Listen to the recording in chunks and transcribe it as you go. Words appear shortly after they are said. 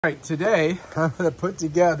All right, today I'm going to put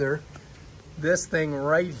together this thing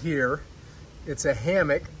right here. It's a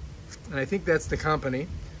Hammock, and I think that's the company.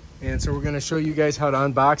 And so we're going to show you guys how to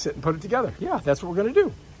unbox it and put it together. Yeah, that's what we're going to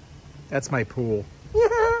do. That's my pool.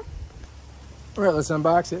 All right, let's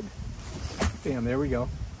unbox it. Bam, there we go.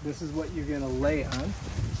 This is what you're going to lay on.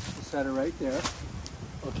 We'll set it right there.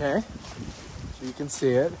 Okay, so you can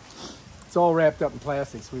see it. It's all wrapped up in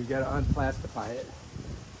plastic, so we've got to unplastify it.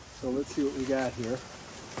 So let's see what we got here.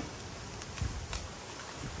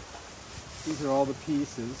 These are all the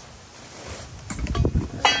pieces.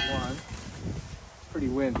 There's one. It's pretty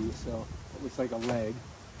windy, so it looks like a leg.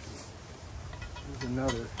 There's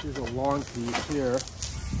another. Here's a long piece here.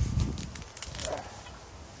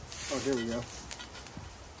 Oh, here we go.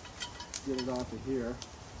 Get it off of here.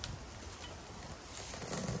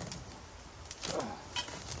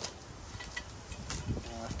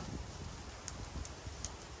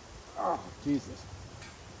 Oh, Jesus.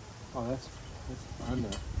 Oh, that's on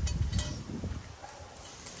there.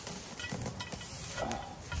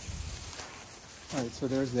 All right, so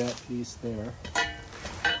there's that piece there.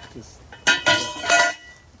 Just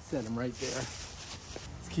set them right there.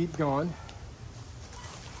 Let's keep going.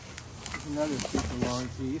 Another super long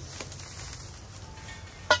piece.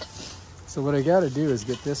 So what I got to do is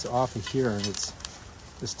get this off of here, and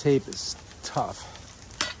this tape is tough.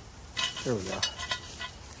 There we go.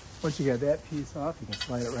 Once you got that piece off, you can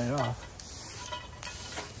slide it right off.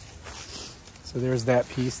 So there's that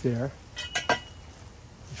piece there.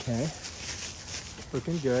 Okay.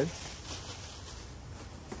 Looking good.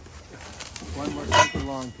 One more super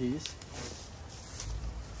long piece.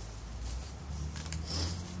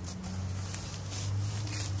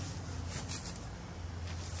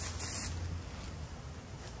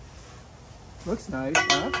 Looks nice,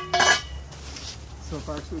 huh? So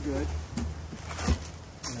far, so good.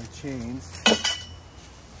 And our chains.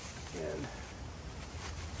 And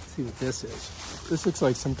let's see what this is. This looks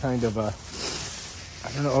like some kind of a,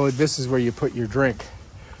 I don't know, oh, this is where you put your drink.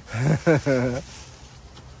 Set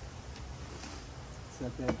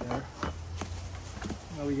that there.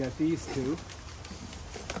 Now we got these two.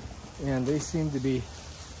 And they seem to be,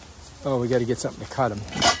 oh, we got to get something to cut them.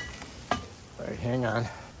 All right, hang on.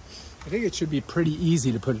 I think it should be pretty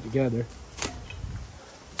easy to put it together.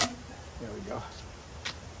 There we go. All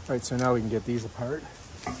right, so now we can get these apart.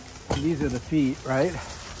 And these are the feet, right?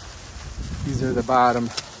 These are the bottom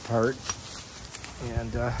part.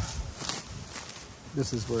 And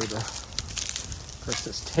this is where of course,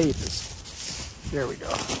 this tape is. There we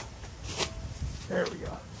go. There we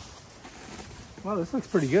go. Well, this looks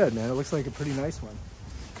pretty good, man. It looks like a pretty nice one.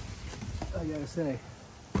 I gotta say,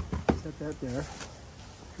 set that there.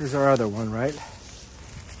 Here's our other one, right?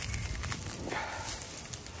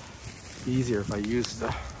 Be easier if I use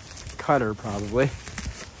the cutter, probably.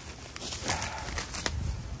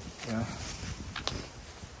 Yeah.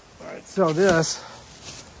 All right, so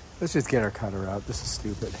let's just get our cutter out. This is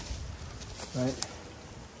stupid, right?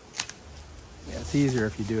 Yeah, it's easier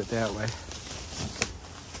if you do it that way.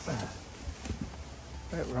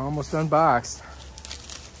 All right, we're almost unboxed.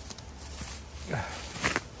 And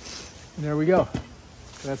there we go.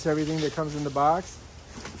 That's everything that comes in the box.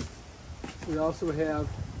 We also have,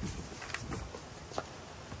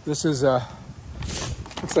 this is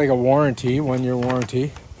looks like a warranty, 1-year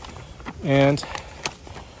warranty. And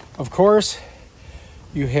of course,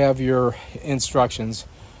 you have your instructions.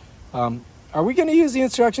 Are we gonna use the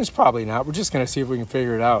instructions? Probably not. We're just gonna see if we can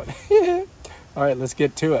figure it out. All right, let's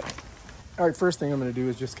get to it. All right, first thing I'm gonna do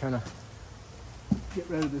is just kind of get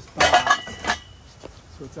rid of this box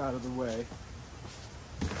so it's out of the way.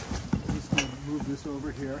 Move this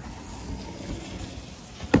over here.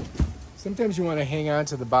 Sometimes you want to hang on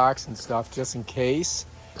to the box and stuff just in case,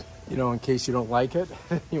 you know, in case you don't like it.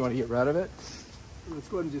 You want to get rid of it. Let's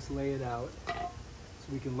go ahead and just lay it out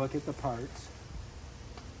so we can look at the parts.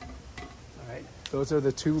 All right, those are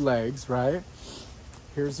the two legs, right?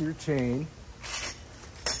 Here's your chain.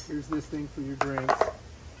 Here's this thing for your drinks.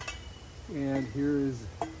 And here is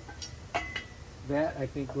that, I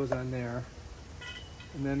think, goes on there.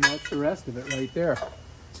 And then that's the rest of it right there.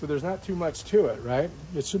 So there's not too much to it, right?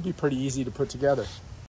 It should be pretty easy to put together.